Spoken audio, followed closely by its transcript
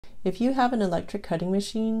If you have an electric cutting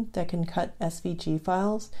machine that can cut SVG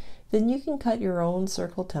files, then you can cut your own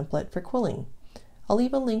circle template for quilling. I'll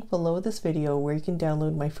leave a link below this video where you can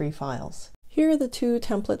download my free files. Here are the two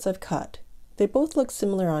templates I've cut. They both look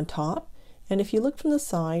similar on top, and if you look from the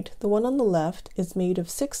side, the one on the left is made of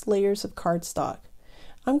 6 layers of cardstock.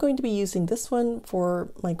 I'm going to be using this one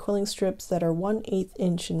for my quilling strips that are 1/8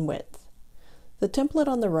 inch in width. The template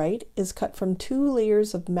on the right is cut from 2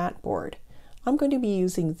 layers of mat board. I'm going to be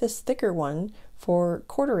using this thicker one for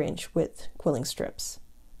 1/4 inch width quilling strips.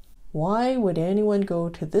 Why would anyone go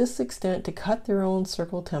to this extent to cut their own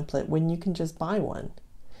circle template when you can just buy one?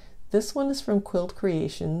 This one is from Quilt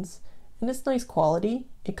Creations, and it's nice quality.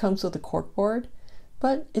 It comes with a cork board,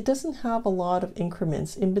 but it doesn't have a lot of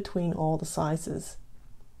increments in between all the sizes.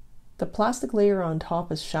 The plastic layer on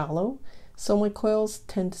top is shallow, so my coils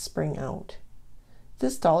tend to spring out.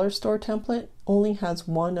 This dollar store template only has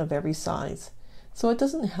one of every size, so it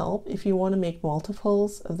doesn't help if you want to make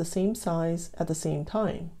multiples of the same size at the same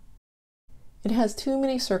time. It has too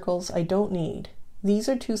many circles I don't need. These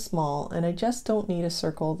are too small, and I just don't need a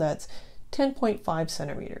circle that's 10.5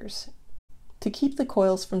 centimeters. To keep the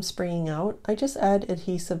coils from springing out, I just add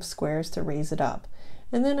adhesive squares to raise it up,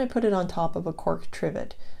 and then I put it on top of a cork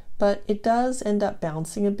trivet, but it does end up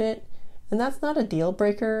bouncing a bit, and that's not a deal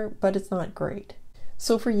breaker, but it's not great.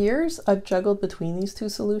 So for years, I've juggled between these two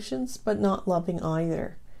solutions, but not loving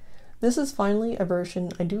either. This is finally a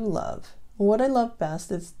version I do love. What I love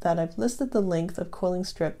best is that I've listed the length of quilling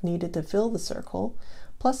strip needed to fill the circle,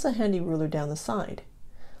 plus a handy ruler down the side.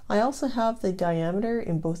 I also have the diameter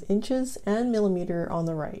in both inches and millimeter on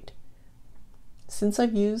the right. Since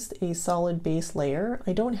I've used a solid base layer,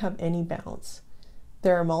 I don't have any bounce.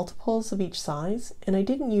 There are multiples of each size, and I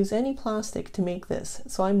didn't use any plastic to make this,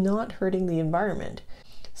 so I'm not hurting the environment.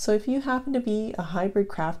 So if you happen to be a hybrid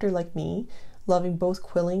crafter like me, loving both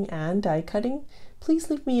quilling and die cutting, please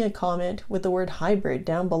leave me a comment with the word hybrid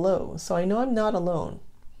down below so I know I'm not alone.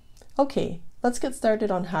 Okay, let's get started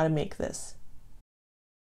on how to make this.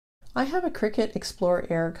 I have a Cricut Explore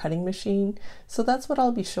Air cutting machine, so that's what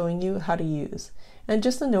I'll be showing you how to use. And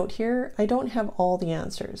just a note here, I don't have all the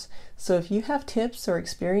answers, so if you have tips or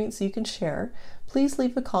experience you can share, please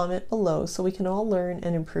leave a comment below so we can all learn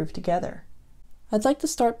and improve together. I'd like to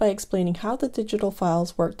start by explaining how the digital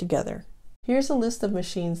files work together. Here's a list of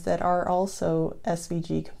machines that are also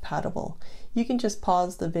SVG compatible. You can just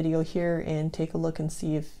pause the video here and take a look and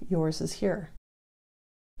see if yours is here.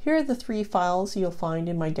 Here are the 3 files you'll find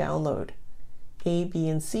in my download. A, B,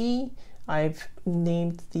 and C. I've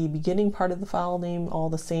named the beginning part of the file name all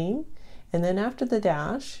the same, and then after the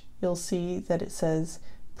dash you'll see that it says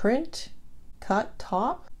print, cut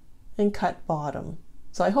top, and cut bottom.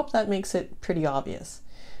 So I hope that makes it pretty obvious.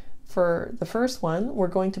 For the first one, we're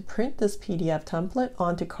going to print this PDF template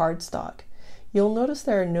onto cardstock. You'll notice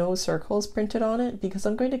there are no circles printed on it because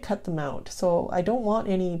I'm going to cut them out, so I don't want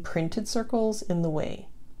any printed circles in the way.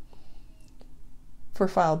 For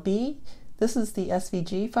file B, this is the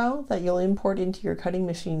SVG file that you'll import into your cutting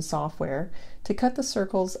machine software to cut the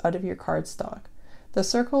circles out of your cardstock. The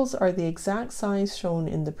circles are the exact size shown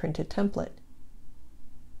in the printed template.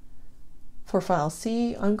 For file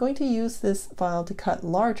C, I'm going to use this file to cut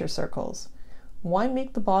larger circles. Why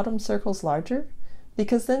make the bottom circles larger?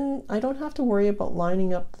 Because then I don't have to worry about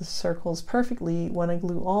lining up the circles perfectly when I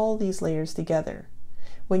glue all these layers together.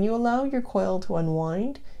 When you allow your coil to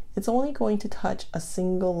unwind, it's only going to touch a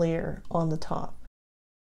single layer on the top.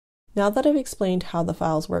 Now that I've explained how the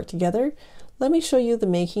files work together, let me show you the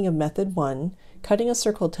making of method 1, cutting a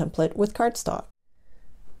circle template with cardstock.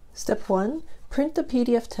 Step 1, print the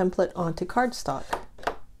PDF template onto cardstock.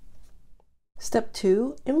 Step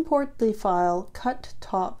 2, import the file cut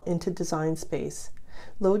top into Design Space.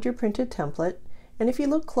 Load your printed template, and if you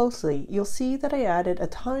look closely, you'll see that I added a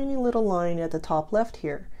tiny little line at the top left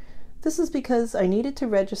here. This is because I needed to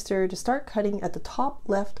register to start cutting at the top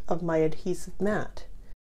left of my adhesive mat.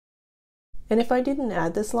 And if I didn't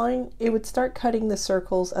add this line, it would start cutting the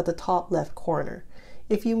circles at the top left corner.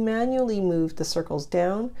 If you manually move the circles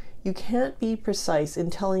down, you can't be precise in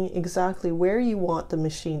telling exactly where you want the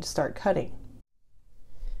machine to start cutting.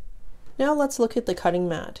 Now let's look at the cutting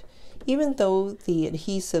mat. Even though the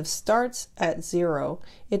adhesive starts at 0,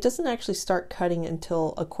 it doesn't actually start cutting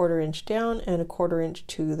until a 1/4 inch down and a 1/4 inch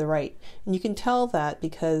to the right. And you can tell that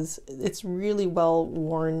because it's really well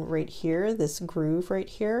worn right here, this groove right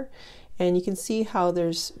here. And you can see how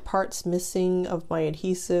there's parts missing of my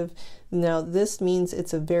adhesive. Now this means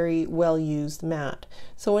it's a very well used mat.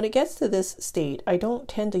 So when it gets to this state, I don't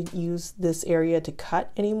tend to use this area to cut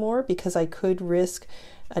anymore because I could risk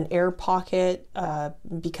an air pocket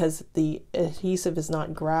because the adhesive is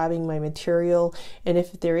not grabbing my material, and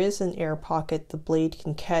if there is an air pocket, the blade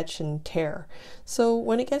can catch and tear. So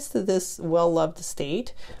when it gets to this well-loved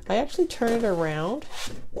state, I actually turn it around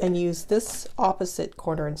and use this opposite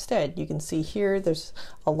corner instead. You can see here there's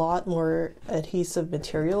a lot more adhesive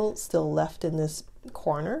material still left in this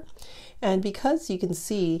corner, and because you can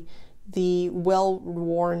see the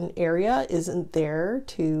well-worn area isn't there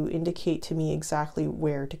to indicate to me exactly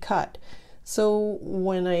where to cut. So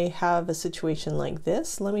when I have a situation like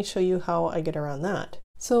this, let me show you how I get around that.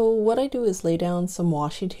 So what I do is lay down some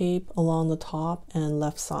washi tape along the top and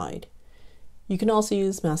left side. You can also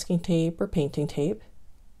use masking tape or painting tape.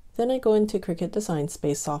 Then I go into Cricut Design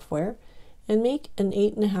Space software and make an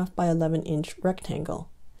 8.5 by 11 inch rectangle.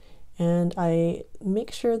 And I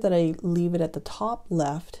make sure that I leave it at the top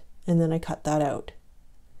left, and then I cut that out.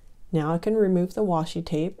 Now I can remove the washi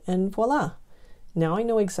tape and voila! Now I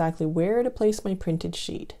know exactly where to place my printed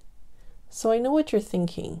sheet. So I know what you're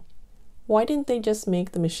thinking. Why didn't they just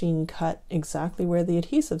make the machine cut exactly where the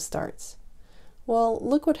adhesive starts? Well,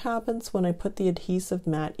 look what happens when I put the adhesive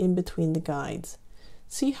mat in between the guides.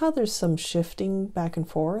 See how there's some shifting back and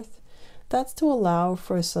forth? That's to allow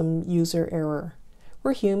for some user error.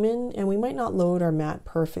 We're human and we might not load our mat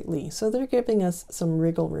perfectly, so they're giving us some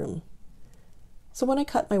wriggle room. So when I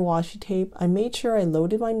cut my washi tape, I made sure I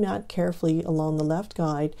loaded my mat carefully along the left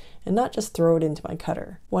guide and not just throw it into my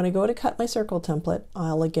cutter. When I go to cut my circle template,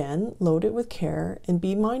 I'll again load it with care and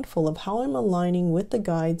be mindful of how I'm aligning with the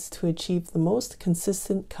guides to achieve the most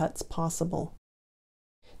consistent cuts possible.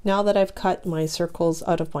 Now that I've cut my circles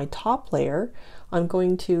out of my top layer, I'm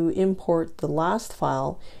going to import the last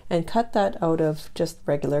file and cut that out of just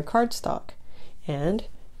regular cardstock. And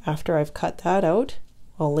after I've cut that out,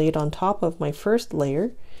 I'll lay it on top of my first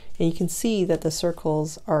layer, and you can see that the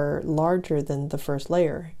circles are larger than the first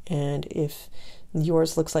layer. And if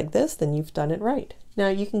yours looks like this, then you've done it right. Now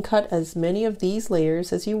you can cut as many of these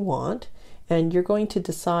layers as you want, and you're going to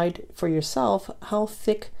decide for yourself how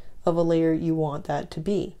thick of a layer you want that to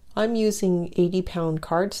be. I'm using 80-pound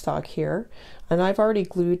cardstock here, and I've already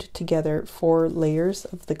glued together 4 layers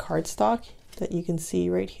of the cardstock that you can see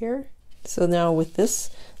right here. So now with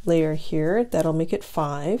this layer here, that'll make it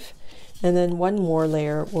 5, and then one more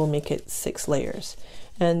layer will make it 6 layers.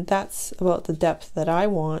 And that's about the depth that I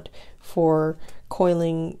want for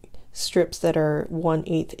coiling strips that are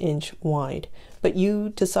 1/8 inch wide. But you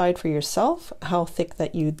decide for yourself how thick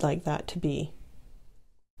that you'd like that to be.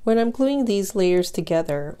 When I'm gluing these layers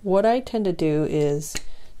together, what I tend to do is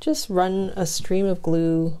just run a stream of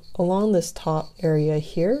glue along this top area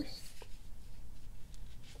here.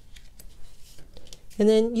 And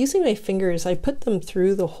then using my fingers, I put them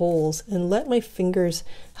through the holes and let my fingers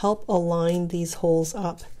help align these holes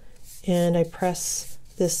up. And I press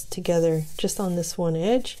this together just on this one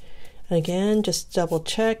edge. And again, just double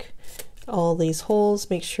check all these holes,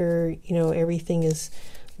 make sure, everything is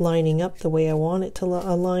lining up the way I want it to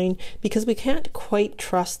align, because we can't quite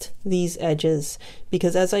trust these edges,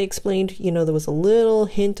 because as I explained, there was a little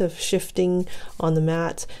hint of shifting on the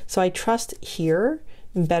mat, so I trust here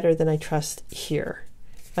better than I trust here.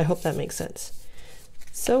 I hope that makes sense.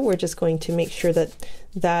 So we're just going to make sure that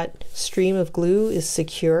that stream of glue is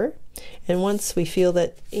secure, and once we feel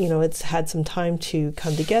that it's had some time to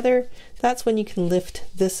come together, that's when you can lift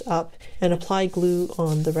this up and apply glue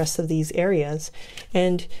on the rest of these areas.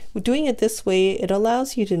 And doing it this way, it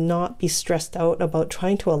allows you to not be stressed out about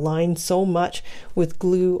trying to align so much with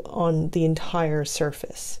glue on the entire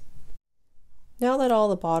surface. Now that all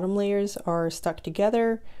the bottom layers are stuck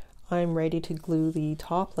together, I'm ready to glue the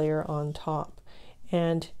top layer on top.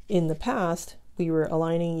 And in the past, we were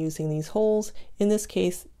aligning using these holes. In this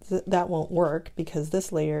case, that won't work because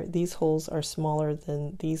this layer, these holes are smaller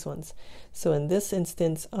than these ones. So in this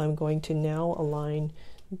instance, I'm going to now align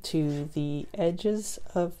to the edges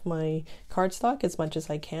of my cardstock as much as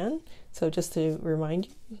I can. So just to remind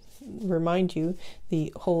you,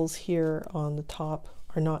 the holes here on the top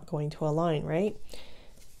are not going to align, right?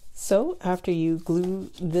 So after you glue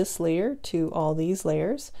this layer to all these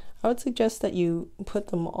layers, I would suggest that you put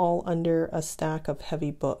them all under a stack of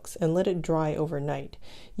heavy books and let it dry overnight.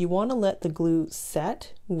 You want to let the glue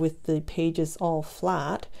set with the pages all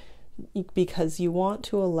flat, because you want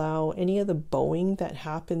to allow any of the bowing that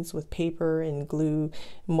happens with paper and glue,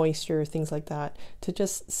 moisture, things like that, to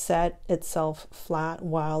just set itself flat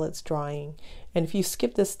while it's drying. And if you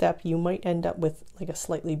skip this step, you might end up with like a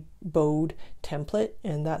slightly bowed template,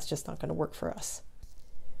 and that's just not going to work for us.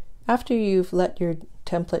 After you've let your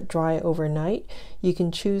template dry overnight, you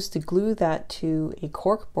can choose to glue that to a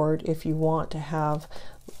cork board if you want to have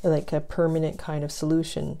like a permanent kind of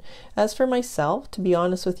solution. As for myself, to be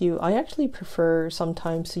honest with you, I actually prefer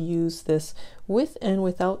sometimes to use this with and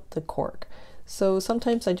without the cork. So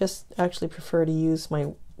sometimes I just actually prefer to use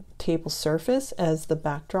my table surface as the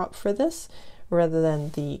backdrop for this rather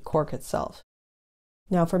than the cork itself.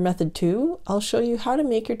 Now for method 2, I'll show you how to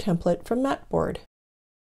make your template from mat board.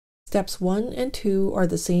 Steps 1 and 2 are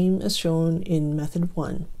the same as shown in method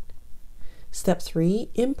 1. Step 3,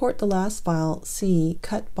 import the last file, C,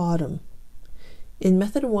 cut bottom. In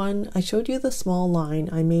method 1, I showed you the small line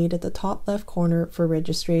I made at the top left corner for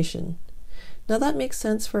registration. Now that makes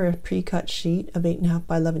sense for a pre-cut sheet of 8.5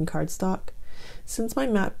 by 11 cardstock. Since my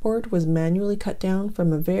mat board was manually cut down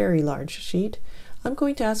from a very large sheet, I'm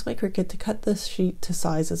going to ask my Cricut to cut this sheet to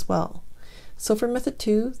size as well. So for method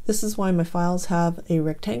 2, this is why my files have a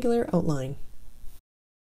rectangular outline.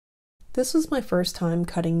 This was my first time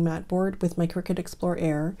cutting mat board with my Cricut Explore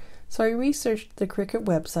Air, so I researched the Cricut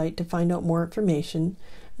website to find out more information,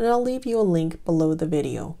 and I'll leave you a link below the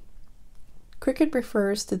video. Cricut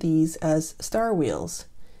refers to these as star wheels.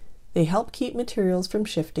 They help keep materials from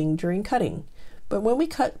shifting during cutting, but when we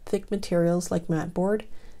cut thick materials like mat board,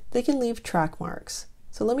 they can leave track marks.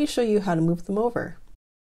 So let me show you how to move them over.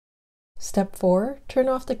 Step 4, turn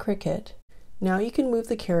off the Cricut. Now you can move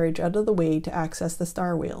the carriage out of the way to access the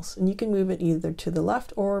star wheels, and you can move it either to the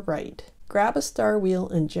left or right. Grab a star wheel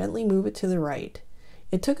and gently move it to the right.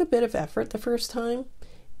 It took a bit of effort the first time,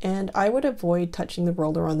 and I would avoid touching the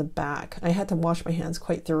roller on the back. I had to wash my hands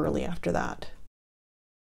quite thoroughly after that.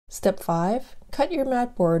 Step 5, cut your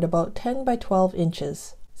mat board about 10 by 12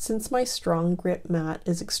 inches. Since my strong grip mat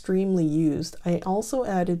is extremely used, I also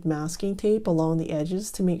added masking tape along the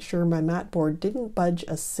edges to make sure my mat board didn't budge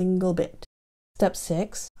a single bit. Step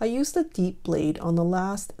 6, I used a deep blade on the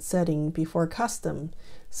last setting before custom,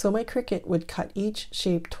 so my Cricut would cut each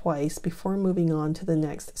shape twice before moving on to the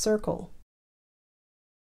next circle.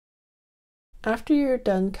 After you're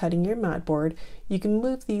done cutting your mat board, you can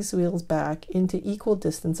move these wheels back into equal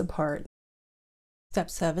distance apart. Step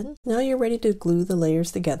 7, now you're ready to glue the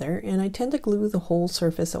layers together, and I tend to glue the whole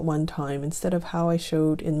surface at one time instead of how I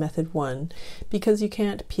showed in method 1 because you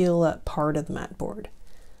can't peel up part of the mat board.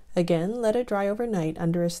 Again, let it dry overnight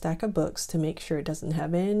under a stack of books to make sure it doesn't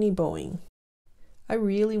have any bowing. I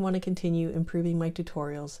really want to continue improving my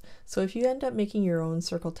tutorials, so if you end up making your own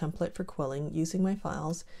circle template for quilling using my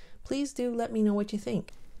files, please do let me know what you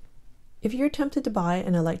think. If you're tempted to buy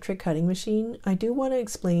an electric cutting machine, I do want to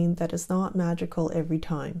explain that it's not magical every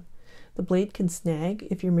time. The blade can snag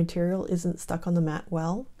if your material isn't stuck on the mat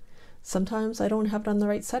well. Sometimes I don't have it on the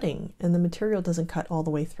right setting and the material doesn't cut all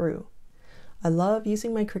the way through. I love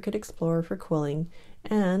using my Cricut Explorer for quilling,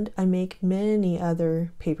 and I make many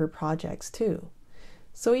other paper projects too.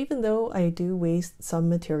 So even though I do waste some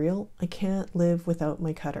material, I can't live without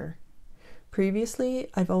my cutter. Previously,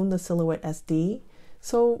 I've owned the Silhouette SD,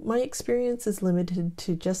 so my experience is limited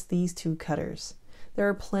to just these 2 cutters. There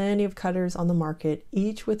are plenty of cutters on the market,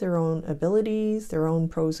 each with their own abilities, their own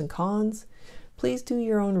pros and cons. Please do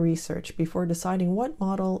your own research before deciding what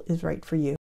model is right for you.